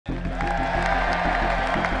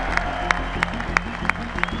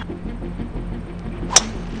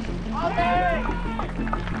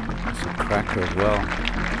Koepka as well.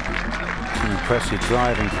 Some impressive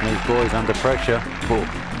driving from these boys under pressure.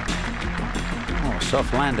 Oh,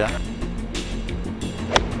 soft lander.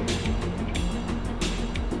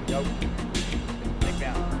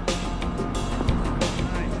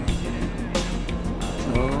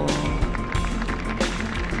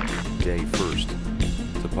 Day first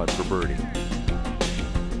to putt for birdie.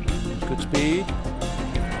 Good speed.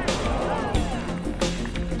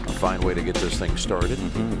 A fine way to get this thing started.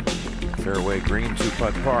 Fairway green,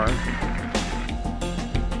 2-putt par.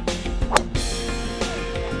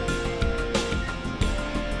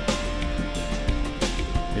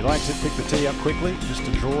 He likes it, pick the tee up quickly, just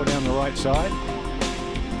to draw down the right side.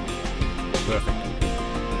 Perfect.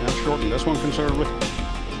 Now shorten this one considerably.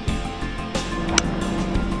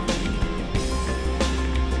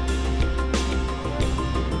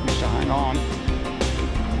 Needs to hang on.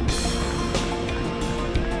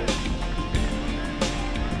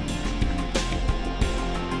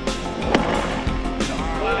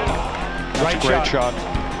 Great shot.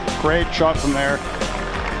 Great shot from there.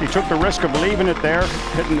 He took the risk of leaving it there,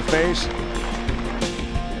 hitting the face.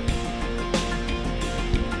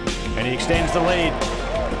 And he extends the lead.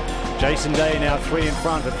 Jason Day now 3 in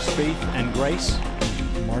front of Spieth and Grace.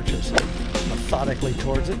 Marches methodically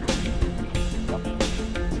towards it.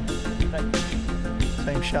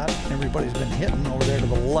 Same shot everybody's been hitting over there to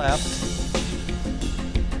the left.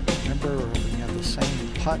 Remember, we have the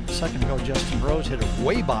same putt a second ago. Justin Rose hit it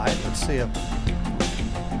way by it. Let's see if...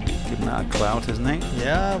 Giving that a clout, isn't he?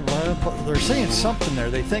 Yeah, but they're seeing something there.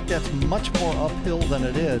 They think that's much more uphill than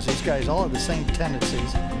it is. These guys all have the same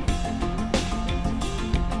tendencies.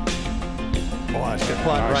 Oh, that's a good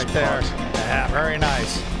putt right there. Yeah, very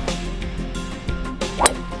nice.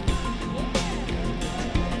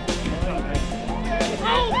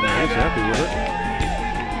 He's happy with it.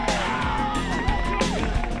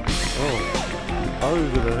 Oh,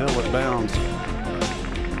 over the hill it bounds.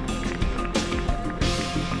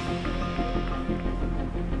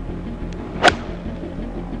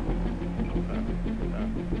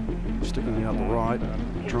 Sticking it out the right,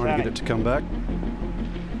 trying to get it to come back.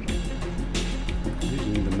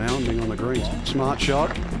 Using the mounding on the greens. Smart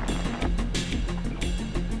shot.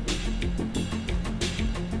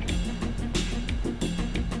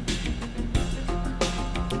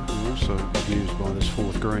 Also used by this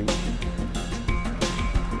 4th green.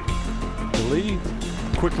 The lead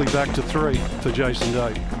quickly back to 3 for Jason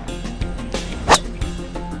Day.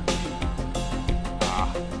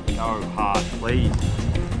 No hard lead.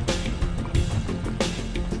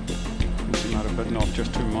 He might have bitten off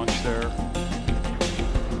just too much there.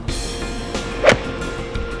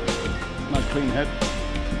 Nice clean hit.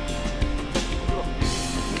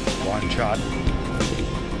 Line shot.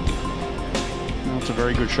 That's a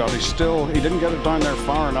very good shot. He didn't get it down there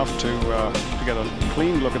far enough to get a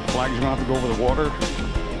clean look at the flag. He's going to have to go over the water.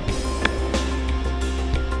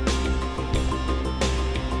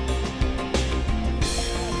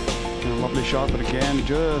 And a lovely shot, but again,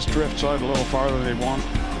 just drifts out a little farther than they want.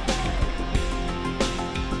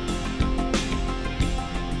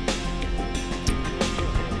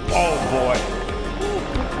 Oh boy.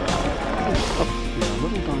 Yeah, a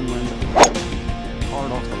little downwind.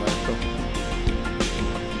 Hard off the left though.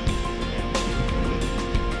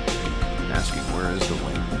 Asking where is the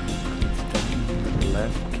wind?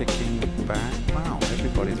 Left, kicking back. Wow,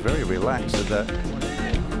 everybody's very relaxed at that.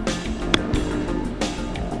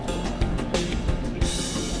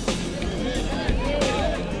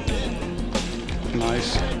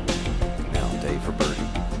 Nice. Now Day for birdie.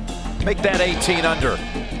 Make that 18 under.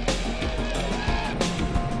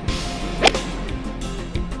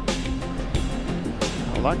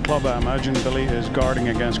 Well, that club, I imagine, Billy, is guarding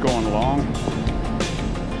against going long.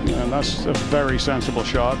 And that's a very sensible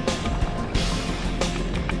shot.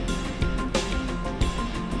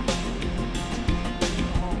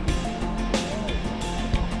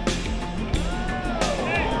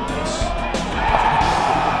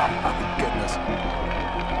 Goodness.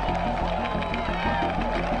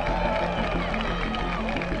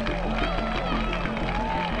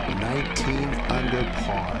 Under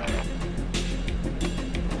par.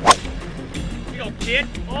 Go, kid.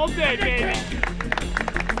 All day, baby.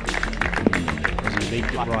 He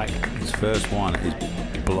leaked it right. His first one is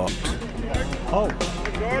blocked. Oh.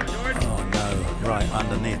 Oh no, right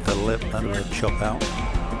underneath the lip, under the chop out.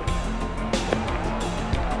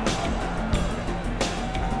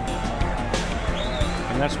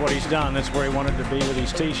 And that's what he's done. That's where he wanted to be with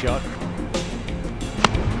his tee shot.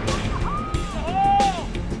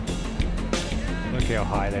 Look how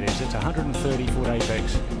high that is. It's 130-foot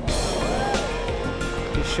apex.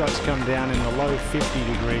 His shots come down in the low 50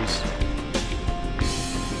 degrees.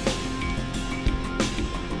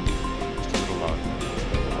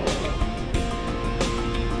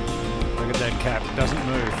 cap, doesn't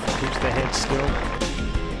move, keeps the head still.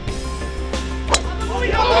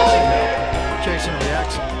 Jason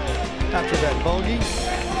reacts after that bogey.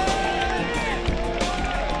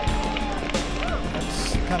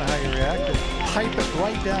 That's kind of how you react. Just pipe it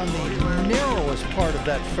right down the narrowest part of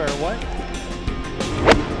that fairway.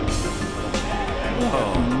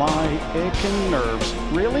 Oh, my aching nerves.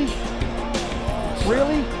 Really?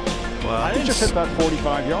 Really? Well, I just hit about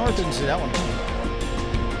 45 yards. Didn't see that one coming.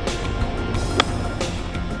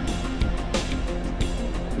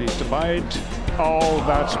 Needs to bite. Oh,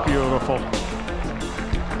 that's beautiful.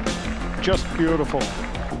 Just beautiful.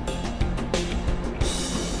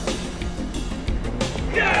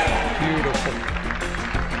 Beautiful.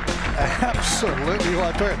 Absolutely.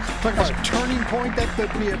 Well, talk about a turning point. That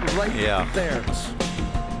could be it right there.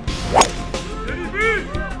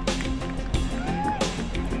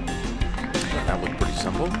 That looked pretty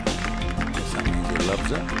simple. Guess that means he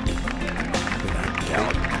loves it.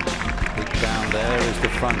 big down there is the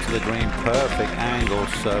front of the green, perfect angle.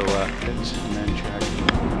 So and then check.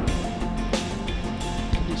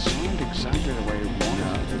 He signed exactly the way he wanted.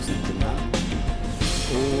 no, just thinking that.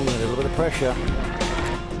 Ooh, a little bit of pressure.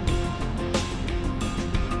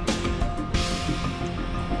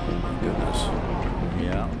 Goodness.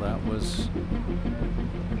 Yeah, that was,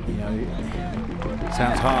 you know,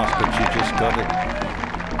 sounds harsh, but you just got to,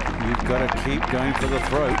 you've got to keep going for the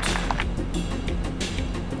throat.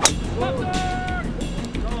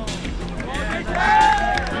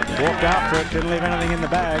 Walked after it, didn't leave anything in the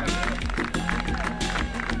bag.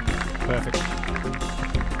 Perfect.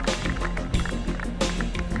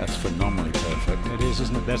 That's phenomenally perfect. It is,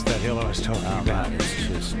 isn't it? That's that hill I was talking about. That is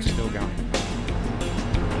just Still going.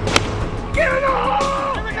 Get it on!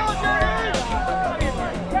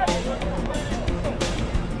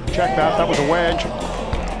 Check that. That was a wedge.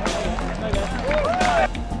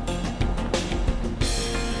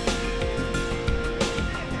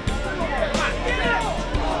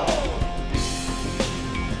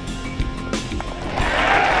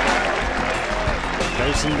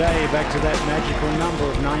 Jason Day back to that magical number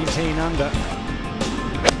of 19 under.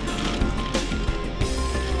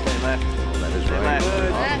 That is right.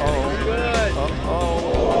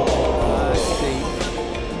 That's deep.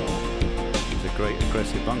 He's a great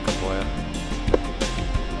aggressive bunker player.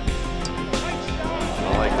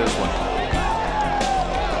 I like this one.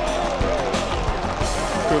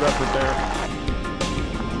 Good effort there.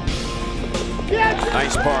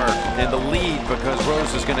 Nice par in the lead because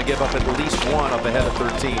Rose is going to give up at least one up ahead of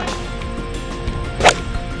 13.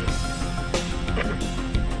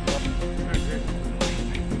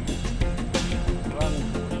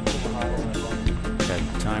 Okay,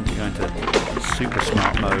 time to go into super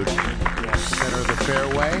smart mode. Center of the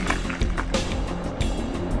fairway.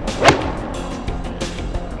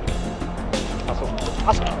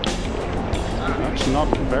 That's not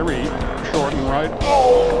very short and right.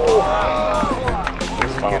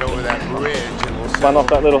 Doesn't get over that ridge and we'll Run off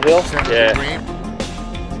that little hill? center Yeah. the green.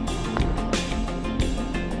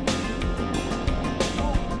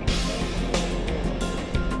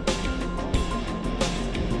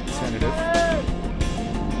 Tentative.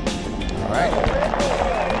 All right.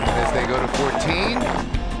 And as they go to 14.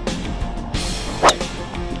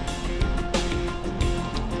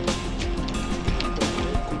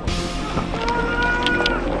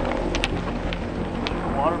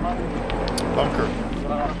 Bunker.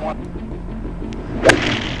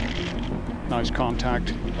 Nice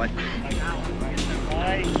contact.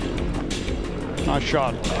 Nice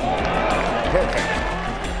shot. Perfect.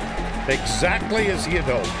 Exactly as he had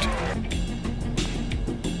hoped.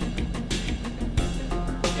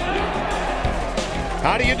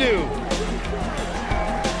 How do you do?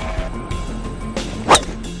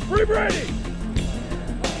 Free Brady!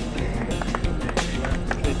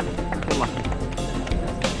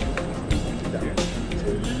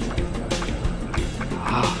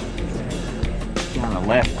 On the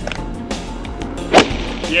left.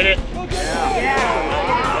 Get it!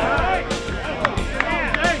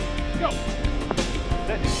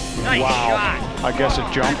 Nice shot! I guess it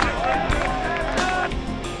jumped.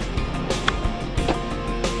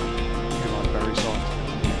 Came out very soft.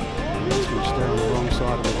 Switched there on the wrong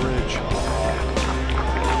side of the ridge.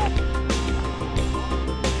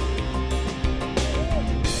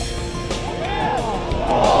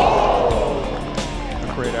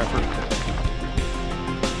 A great effort.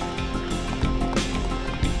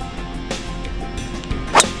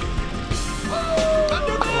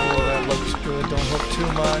 Oh, that looks good. Don't hook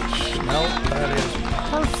too much. Nope, that is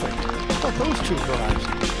perfect. Look at those two drives.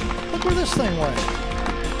 Look where this thing went.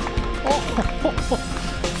 Oh,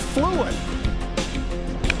 fluid.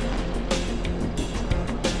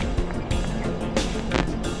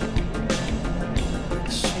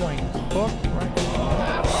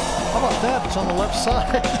 about that? It's on the left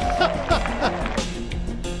side.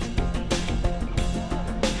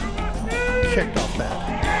 Kicked off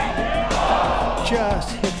that.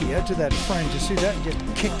 Just hit the edge of that fringe. You see that? Just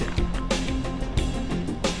kicked it.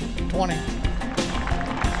 20.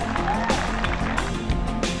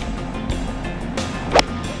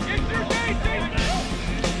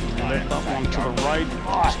 That one to the right.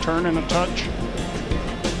 Just turning a touch.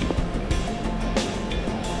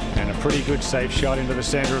 And a pretty good safe shot into the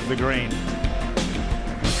center of the green.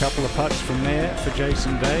 A couple of putts from there for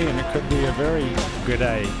Jason Day, and it could be a very good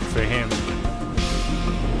day for him.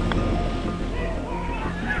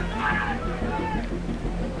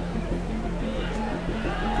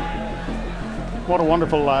 What a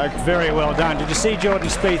wonderful lag. Very well done. Did you see Jordan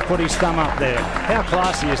Spieth put his thumb up there? How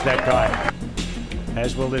classy is that guy?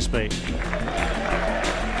 As will this be.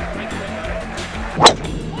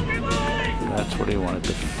 That's what he wanted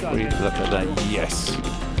to free. Look at that. Yes.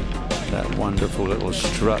 That wonderful little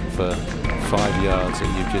strut for 5 yards,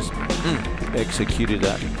 and you've just executed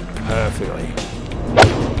that perfectly.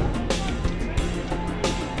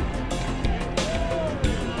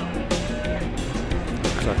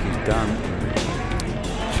 Looks like he's done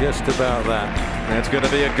just about that. That's going to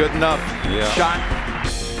be a good enough shot.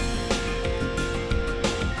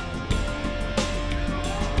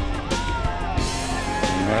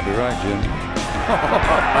 You might be right, Jim. A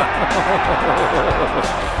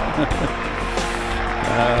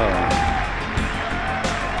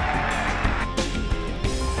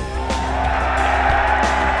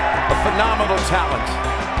phenomenal talent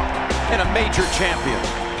and a major champion.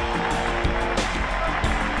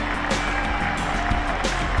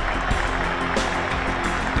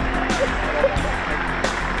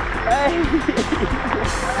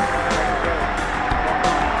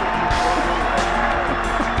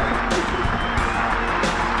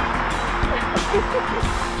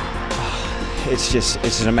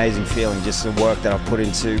 It's an amazing feeling, just the work that I've put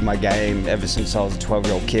into my game ever since I was a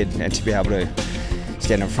 12-year-old kid, and to be able to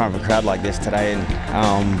stand in front of a crowd like this today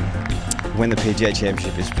and win the PGA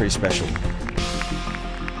Championship is pretty special.